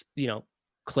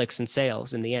 clicks and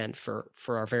sales in the end for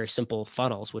our very simple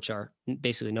funnels, which are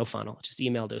basically no funnel, just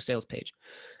email to a sales page.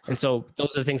 And so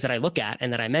those are the things that I look at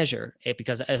and that I measure it,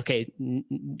 because, okay,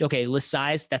 list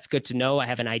size, that's good to know. I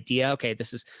have an idea. Okay,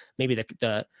 this is maybe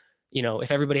the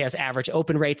if everybody has average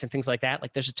open rates and things like that,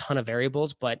 like there's a ton of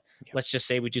variables, but let's just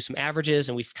say we do some averages,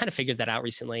 and we've kind of figured that out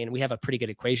recently, and we have a pretty good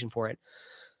equation for it.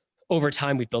 Over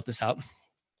time, we've built this out.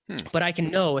 But I can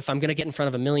know if I'm going to get in front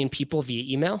of 1 million people via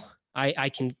email, I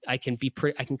can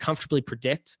comfortably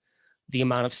predict the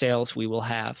amount of sales we will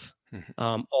have.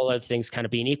 All other things kind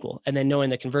of being equal. And then knowing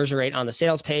the conversion rate on the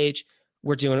sales page,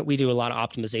 we do a lot of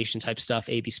optimization type stuff,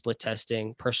 A/B split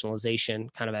testing,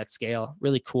 personalization, kind of at scale,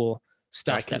 really cool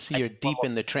stuff. I can see you're deep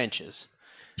in the trenches.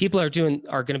 People are going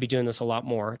to be doing this a lot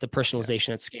more. The personalization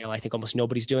at scale, I think almost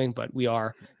nobody's doing, but we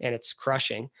are, and it's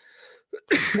crushing.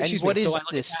 And what is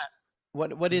this?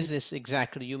 What is this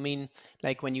exactly? You mean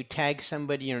like when you tag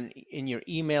somebody in your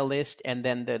email list, and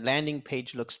then the landing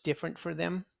page looks different for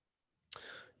them?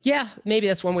 Yeah, maybe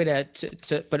that's one way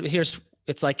to but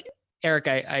it's like, Eric,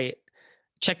 I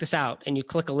check this out, and you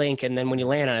click a link, and then when you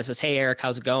land on it, it says, hey, Eric,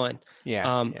 how's it going?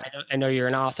 Yeah. I know you're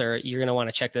an author. You're going to want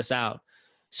to check this out.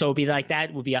 So it'd be like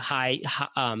that would be a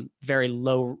very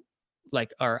low,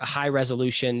 like, or a high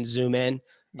resolution zoom in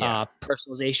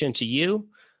personalization to you.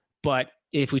 But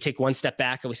if we take one step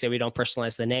back and we say we don't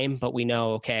personalize the name, but we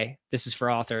know, okay, this is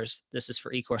for authors, this is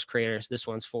for e-course creators, this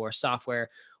one's for software,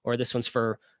 or this one's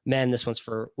for men, this one's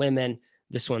for women,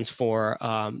 this one's for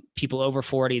people over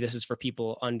 40, this is for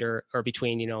people under or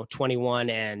between, 21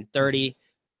 and 30,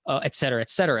 et cetera, et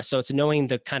cetera. So it's knowing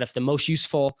the kind of the most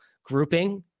useful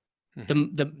grouping,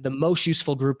 the most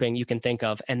useful grouping you can think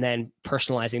of, and then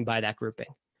personalizing by that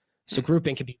grouping. So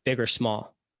grouping can be big or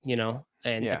small,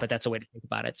 but that's a way to think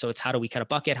about it. So it's how do we kind of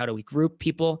bucket, how do we group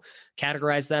people,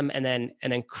 categorize them, and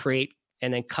then create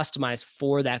and then customize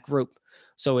for that group.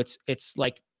 So it's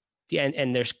like,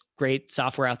 and there's great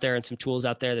software out there and some tools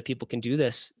out there that people can do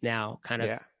this now kind of,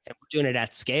 and we're doing it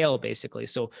at scale basically.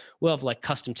 So we'll have like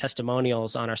custom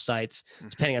testimonials on our sites,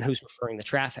 depending on who's referring the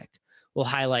traffic. We'll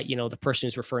highlight, the person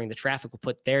who's referring the traffic, will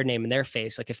put their name and their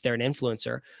face. Like if they're an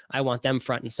influencer, I want them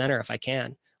front and center if I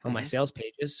can on my sales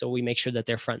pages. So we make sure that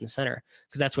they're front and center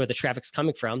because that's where the traffic's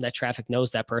coming from. That traffic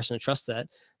knows that person and trusts that.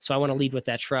 So I want to lead with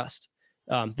that trust.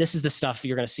 This is the stuff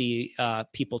you're going to see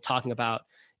people talking about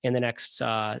in the next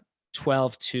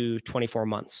 12 to 24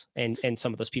 months. And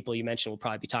some of those people you mentioned will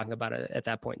probably be talking about it at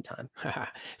that point in time.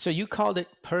 So you called it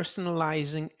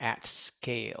personalizing at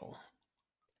scale.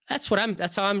 That's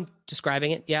how I'm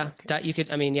describing it. Yeah. Okay. You could,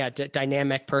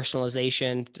 dynamic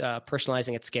personalization,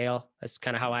 personalizing at scale. That's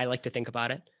kind of how I like to think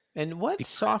about it. And what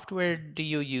software do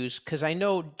you use? Because I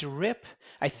know Drip,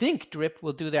 I think Drip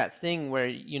will do that thing where,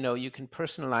 you can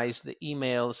personalize the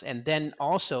emails and then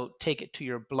also take it to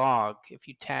your blog if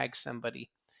you tag somebody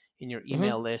in your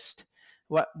email list.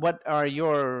 What are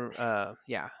your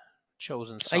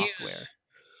chosen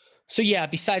software?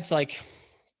 Besides like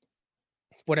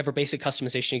whatever basic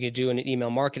customization you could do in an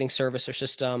email marketing service or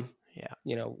system. Yeah.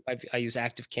 I use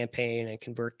ActiveCampaign and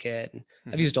ConvertKit, and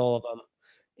I've used all of them.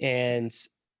 And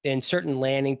in certain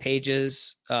landing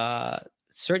pages,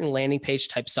 certain landing page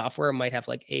type software might have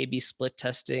like A/B split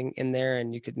testing in there,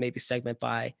 and you could maybe segment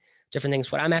by different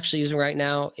things. What I'm actually using right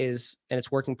now is, and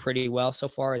it's working pretty well so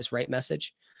far, is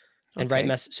WriteMessage. And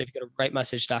WriteMessage. So if you go to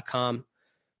writemessage.com,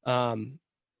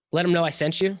 let them know I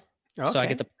sent you. Okay. So I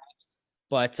get the props.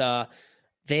 But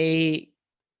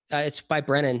it's by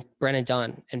Brennan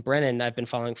Dunn, and Brennan I've been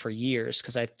following for years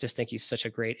because I just think he's such a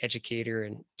great educator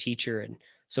and teacher. And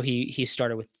so he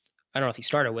started with, I don't know if he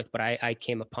started with, but I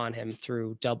came upon him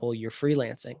through Double Your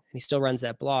Freelancing, and he still runs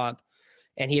that blog.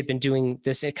 And he had been doing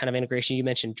this kind of integration. You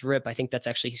mentioned Drip. I think that's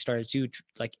actually, he started to do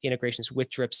like integrations with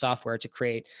Drip software to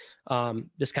create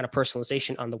this kind of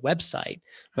personalization on the website.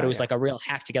 But it was like a real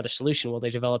hack together solution. Well,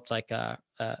 they developed like a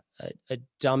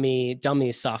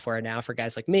dummy software now for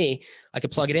guys like me. I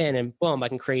could plug it in and boom, I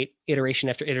can create iteration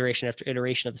after iteration after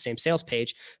iteration of the same sales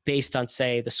page based on,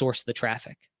 say, the source of the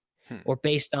traffic. Or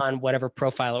based on whatever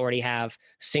profile I already have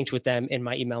synced with them in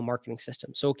my email marketing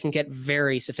system. So it can get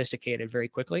very sophisticated very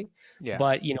quickly. Yeah.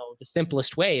 But, the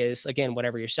simplest way is, again,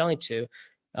 whatever you're selling to,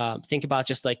 think about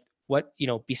just like what,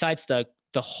 besides the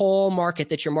whole market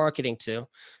that you're marketing to,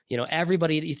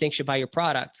 everybody that you think should buy your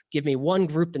product, give me one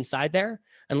group inside there.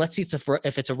 And let's see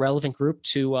if it's a relevant group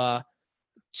to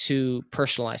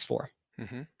personalize for.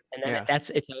 And then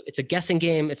it's a guessing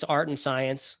game. It's art and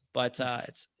science, but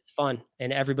it's fun,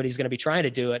 and everybody's going to be trying to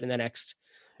do it in the next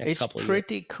couple of years. It's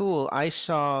pretty cool. I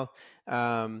saw,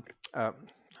 again,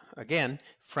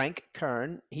 Frank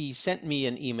Kern, he sent me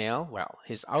an email. Well,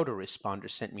 his autoresponder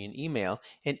sent me an email,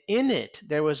 and in it,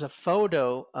 there was a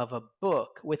photo of a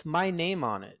book with my name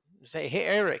on it. Say, hey,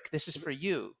 Eric, this is for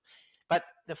you. But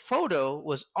the photo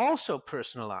was also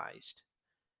personalized.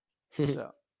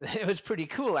 So it was pretty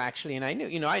cool, actually, and I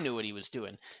knew what he was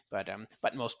doing, but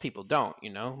most people don't.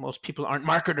 Most people aren't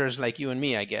marketers like you and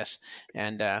me, I guess,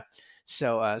 and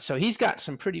so he's got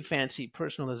some pretty fancy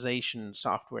personalization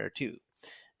software too,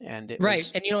 and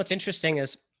and what's interesting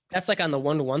is that's like on the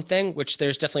one-to-one thing, which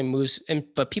there's definitely moves,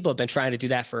 but people have been trying to do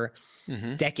that for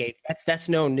decades. That's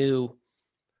no new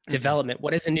development.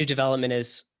 What is a new development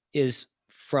is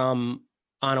from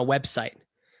on a website,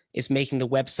 is making the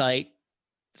website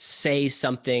say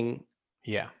something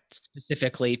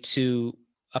specifically to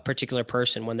a particular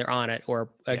person when they're on it,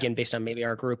 or again, based on maybe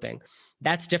our grouping.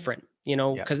 That's different,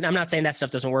 because I'm not saying that stuff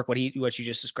doesn't work, what you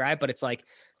just described, but it's like,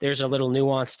 there's a little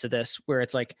nuance to this where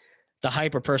it's like the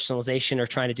hyper personalization or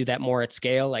trying to do that more at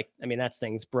scale. Like, that's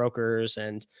things brokers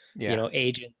and,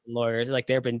 agents and lawyers, like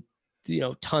there've been,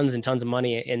 tons and tons of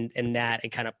money in that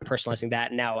and kind of personalizing that.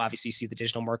 And now obviously you see the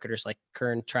digital marketers like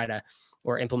Kern try to,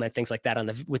 or implement things like that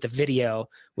with the video,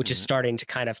 which is starting to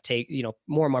kind of take,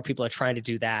 more and more people are trying to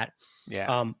do that.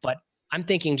 But I'm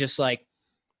thinking just like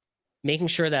making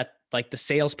sure that like the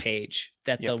sales page,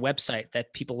 that Yep. the website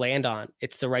that people land on,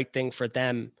 it's the right thing for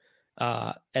them,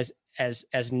 as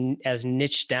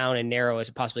niche down and narrow as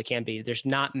it possibly can be. There's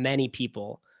not many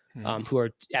people who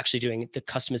are actually doing the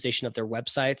customization of their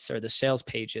websites or the sales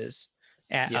pages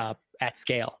at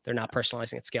scale. They're not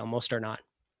personalizing at scale. Most are not.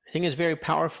 I think it's very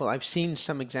powerful. I've seen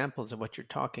some examples of what you're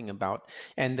talking about.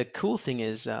 And the cool thing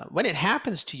is when it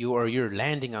happens to you or you're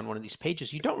landing on one of these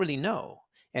pages, you don't really know.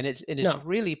 And it's No.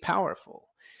 really powerful.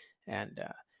 And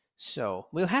so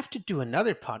we'll have to do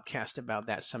another podcast about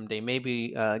that someday. Maybe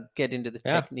get into the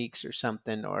techniques or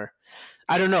something, or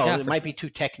I don't know. It might be too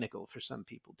technical for some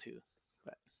people too.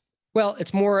 But well,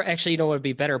 it's more actually, what would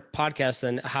be better podcast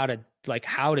than how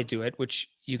to do it, which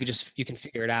you can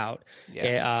figure it out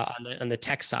on the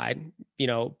tech side,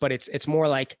 but it's more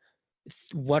like,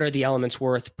 what are the elements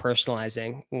worth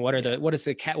personalizing?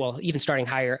 Even starting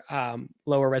higher,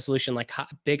 lower resolution, like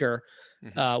bigger,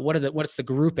 what's the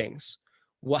groupings?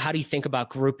 How do you think about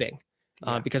grouping?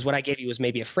 Because what I gave you was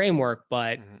maybe a framework,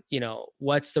 but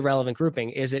what's the relevant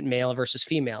grouping? Is it male versus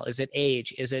female? Is it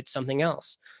age? Is it something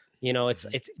else?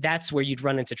 That's where you'd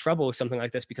run into trouble with something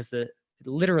like this, because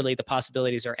literally the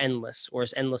possibilities are endless, or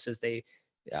as endless as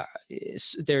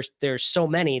there's so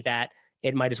many that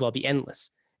it might as well be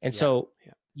endless. And so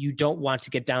you don't want to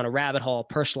get down a rabbit hole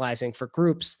personalizing for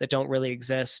groups that don't really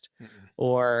exist,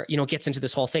 or, it gets into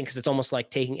this whole thing, because it's almost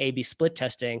like taking A/B split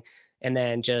testing and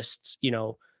then just,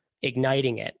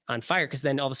 igniting it on fire. Because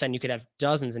then all of a sudden you could have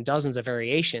dozens and dozens of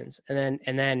variations, and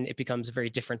then it becomes a very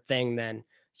different thing than,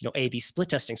 A/B split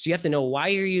testing. So you have to know why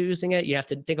you're using it. You have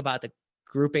to think about the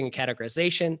grouping and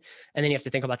categorization, and then you have to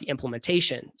think about the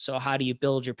implementation. So how do you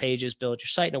build your pages, build your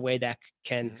site in a way that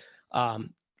can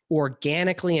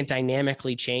organically and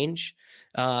dynamically change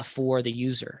for the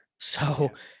user?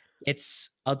 So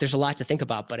there's a lot to think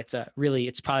about, but it's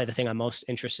probably the thing I'm most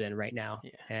interested in right now.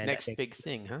 And next big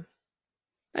thing, huh?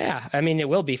 Yeah, I mean, it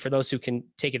will be for those who can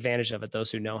take advantage of it,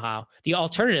 those who know how. The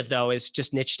alternative, though, is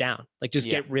just niche down, like just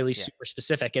get really super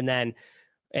specific, and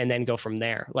then go from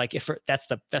there. Like if that's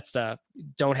the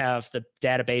don't have the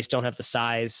database, don't have the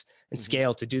size and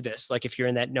scale to do this. Like if you're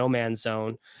in that no man's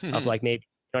zone of like, maybe,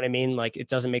 you know what I mean? Like it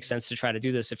doesn't make sense to try to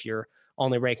do this if you're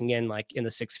only ranking in like in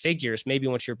the 6 figures. Maybe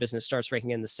once your business starts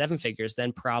ranking in the 7 figures,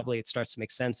 then probably it starts to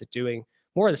make sense at doing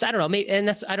more of this. I don't know. Maybe, and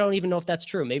I don't even know if that's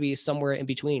true. Maybe somewhere in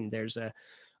between there's a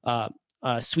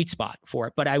sweet spot for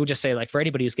it. But I would just say, like, for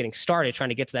anybody who's getting started, trying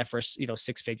to get to that first,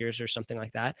 6 figures or something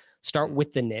like that, start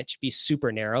with the niche, be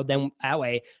super narrow. Then that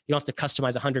way you don't have to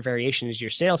customize 100 variations to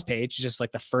your sales page. Just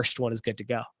like the first one is good to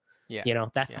go.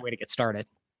 That's the way to get started.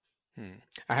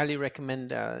 I highly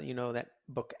recommend, that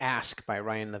book Ask by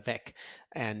Ryan Levesque.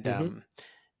 And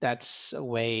that's a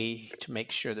way to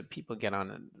make sure that people get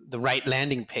on the right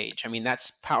landing page. I mean,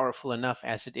 that's powerful enough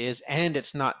as it is, and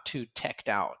it's not too teched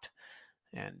out.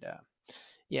 And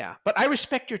but I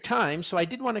respect your time. So I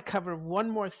did want to cover one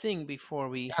more thing before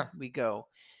we go.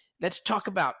 Let's talk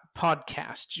about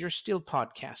podcasts. You're still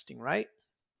podcasting, right?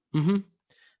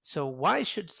 So why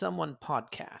should someone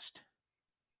podcast?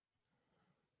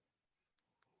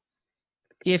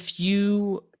 If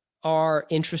you are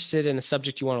interested in a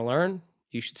subject you want to learn,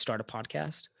 you should start a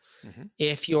podcast.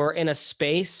 If you're in a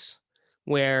space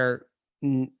where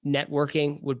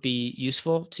networking would be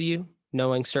useful to you,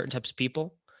 knowing certain types of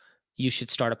people, you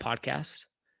should start a podcast.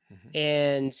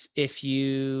 And if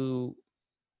you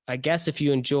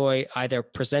enjoy either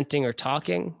presenting or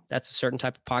talking, that's a certain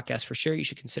type of podcast for sure. You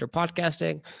should consider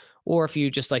podcasting. Or if you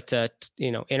just like to,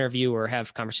 interview or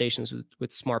have conversations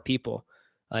with smart people,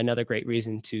 another great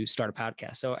reason to start a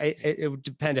podcast. So it would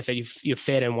depend if you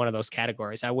fit in one of those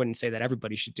categories. I wouldn't say that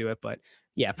everybody should do it, but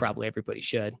yeah, probably everybody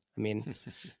should. I mean,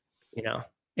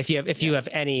 if you have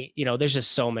any, there's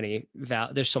just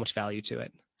there's so much value to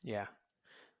it. Yeah.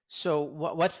 So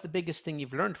what's the biggest thing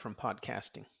you've learned from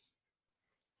podcasting?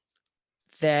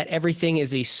 That everything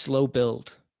is a slow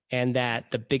build, and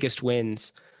that the biggest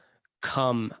wins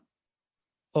come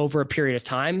over a period of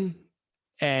time,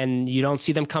 and you don't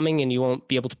see them coming, and you won't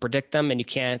be able to predict them, and you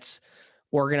can't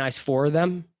organize for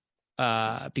them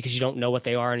because you don't know what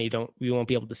they are, and you won't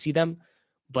be able to see them.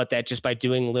 But that just by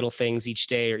doing little things each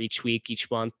day or each week, each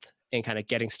month, and kind of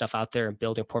getting stuff out there and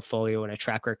building a portfolio and a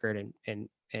track record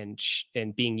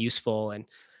and being useful and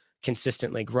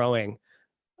consistently growing,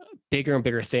 bigger and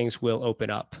bigger things will open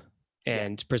up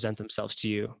and present themselves to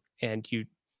you. And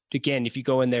if you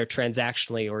go in there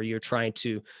transactionally, or you're trying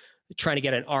to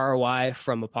get an ROI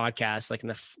from a podcast, like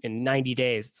in 90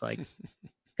 days, it's like,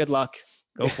 good luck,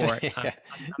 go for it.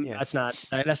 That's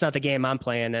not the game I'm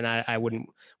playing. And I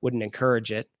wouldn't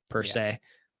encourage it per se.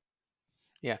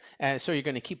 Yeah. So you're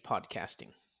going to keep podcasting.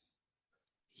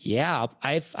 Yeah,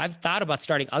 I've thought about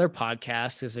starting other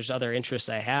podcasts because there's other interests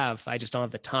I have. I just don't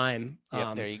have the time.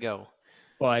 Yep, there you go.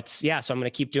 But yeah, so I'm going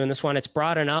to keep doing this one. It's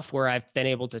broad enough where I've been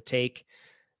able to take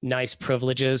nice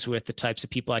privileges with the types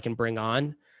of people I can bring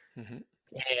on. Mm-hmm.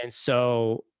 And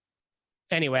so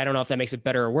anyway, I don't know if that makes it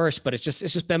better or worse, but it's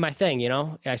just been my thing, you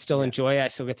know. I still enjoy it. I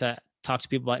still get to talk to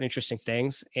people about interesting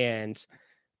things, and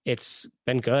it's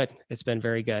been good. It's been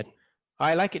very good.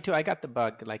 I like it too. I got the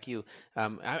bug like you.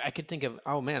 I could think of,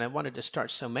 oh man, I wanted to start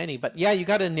so many, but yeah, you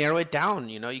got to narrow it down.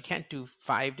 You know, you can't do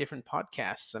 5 different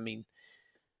podcasts. I mean,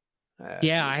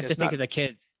 yeah, I have to think of the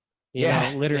kids. You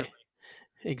know, literally.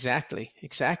 Exactly.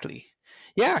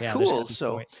 Yeah, cool.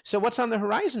 So what's on the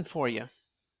horizon for you?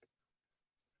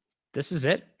 This is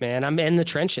it, man. I'm in the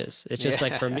trenches. It's just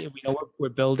like for me, you know, we're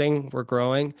building, we're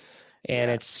growing,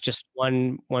 and it's just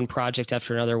one project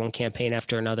after another, one campaign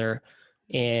after another.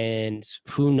 And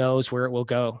who knows where it will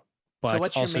go. But so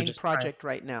what's your main project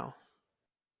right now?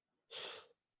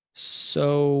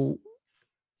 So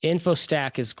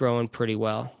InfoStack is growing pretty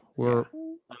well.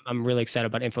 I'm really excited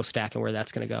about InfoStack and where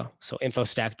that's going to go. So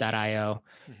infostack.io,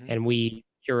 and we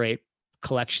curate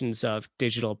collections of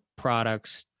digital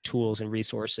products, tools, and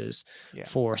resources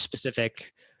for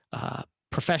specific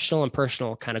professional and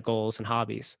personal kind of goals and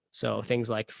hobbies. So things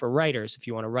like for writers, if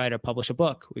you want to write or publish a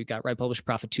book, we've got Write, Publish,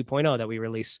 Profit 2.0 that we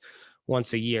release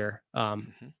once a year.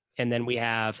 And then we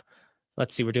have,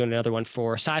 let's see, we're doing another one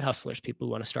for side hustlers, people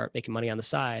who want to start making money on the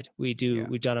side. We're doing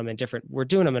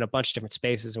them in a bunch of different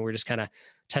spaces, and we're just kind of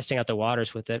testing out the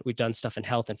waters with it. We've done stuff in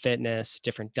health and fitness,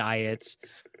 different diets.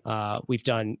 We've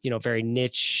done, you know, very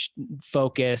niche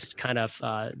focused kind of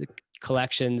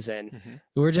collections, and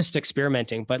we're just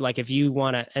experimenting. But like, if you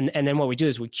want to, and then what we do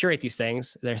is we curate these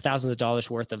things. They're thousands of dollars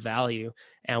worth of value,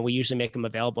 and we usually make them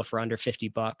available for under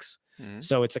 $50.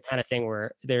 So it's the kind of thing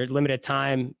where they're limited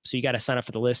time. So you got to sign up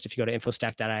for the list. If you go to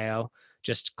infostack.io,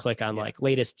 just click on like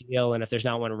latest deal. And if there's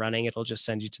not one running, it'll just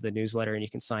send you to the newsletter and you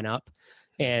can sign up,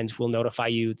 and we'll notify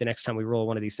you the next time we roll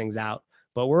one of these things out.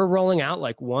 But we're rolling out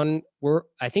like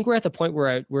I think we're at the point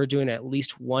where we're doing at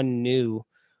least one new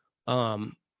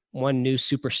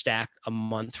super stack a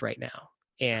month right now.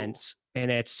 And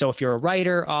it's, so if you're a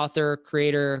writer, author,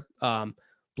 creator,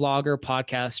 blogger,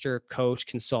 podcaster, coach,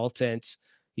 consultant,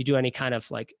 you do any kind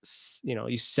of like, you know,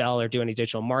 you sell or do any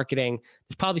digital marketing,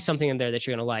 there's probably something in there that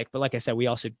you're going to like. But like I said, we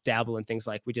also dabble in things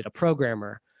like we did a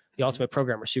programmer, the Ultimate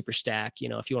Programmer Super Stack, you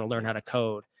know, if you want to learn how to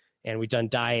code. And we've done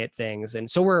diet things.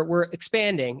 And so we're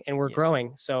expanding and we're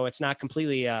growing. So it's not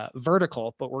completely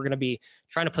vertical, but we're going to be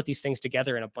trying to put these things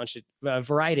together in a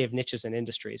variety of niches and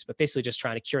industries, but basically just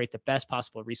trying to curate the best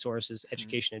possible resources,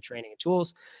 education and training and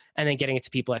tools, and then getting it to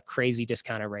people at crazy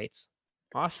discounted rates.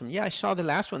 Awesome. Yeah, I saw the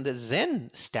last one. The Zen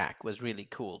Stack was really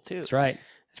cool too. That's right.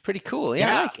 It's pretty cool.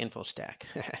 Yeah. I like InfoStack.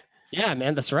 Yeah,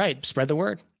 man, that's right. Spread the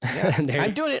word. Yeah.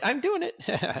 I'm doing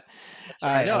it.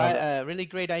 Right. Really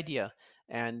great idea.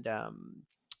 And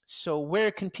so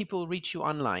where can people reach you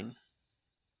online?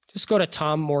 Just go to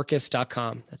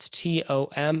tommorkes.com. That's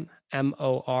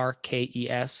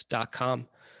TOMMORKES.com.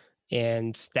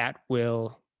 And that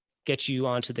will get you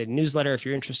onto the newsletter if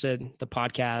you're interested, the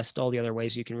podcast, all the other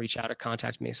ways you can reach out or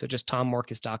contact me. So just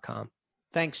tommorkes.com.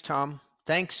 Thanks, Tom.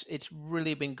 Thanks. It's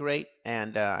really been great.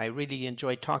 And I really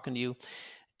enjoyed talking to you.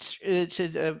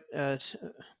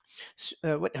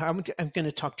 I'm going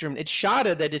to talk German. It's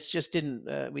schade that it's just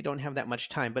we don't have that much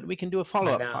time, but we can do a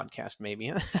follow-up podcast maybe.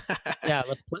 Huh? Yeah,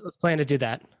 let's plan to do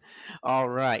that. All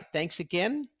right. Thanks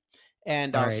again.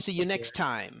 And I'll see you next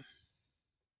time.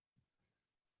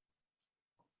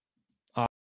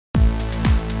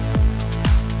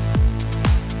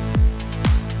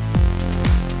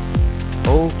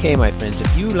 Okay, my friends,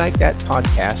 if you like that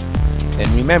podcast,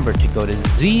 then remember to go to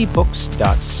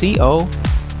zbooks.co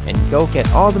and go get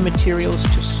all the materials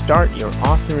to start your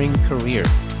authoring career.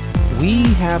 We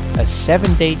have a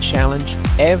 7-day challenge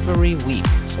every week,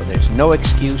 so there's no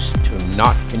excuse to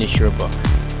not finish your book.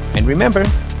 And remember,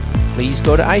 please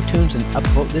go to iTunes and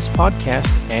upvote this podcast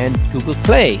and Google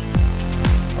Play.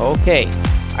 Okay,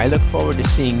 I look forward to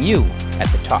seeing you at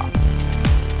the top.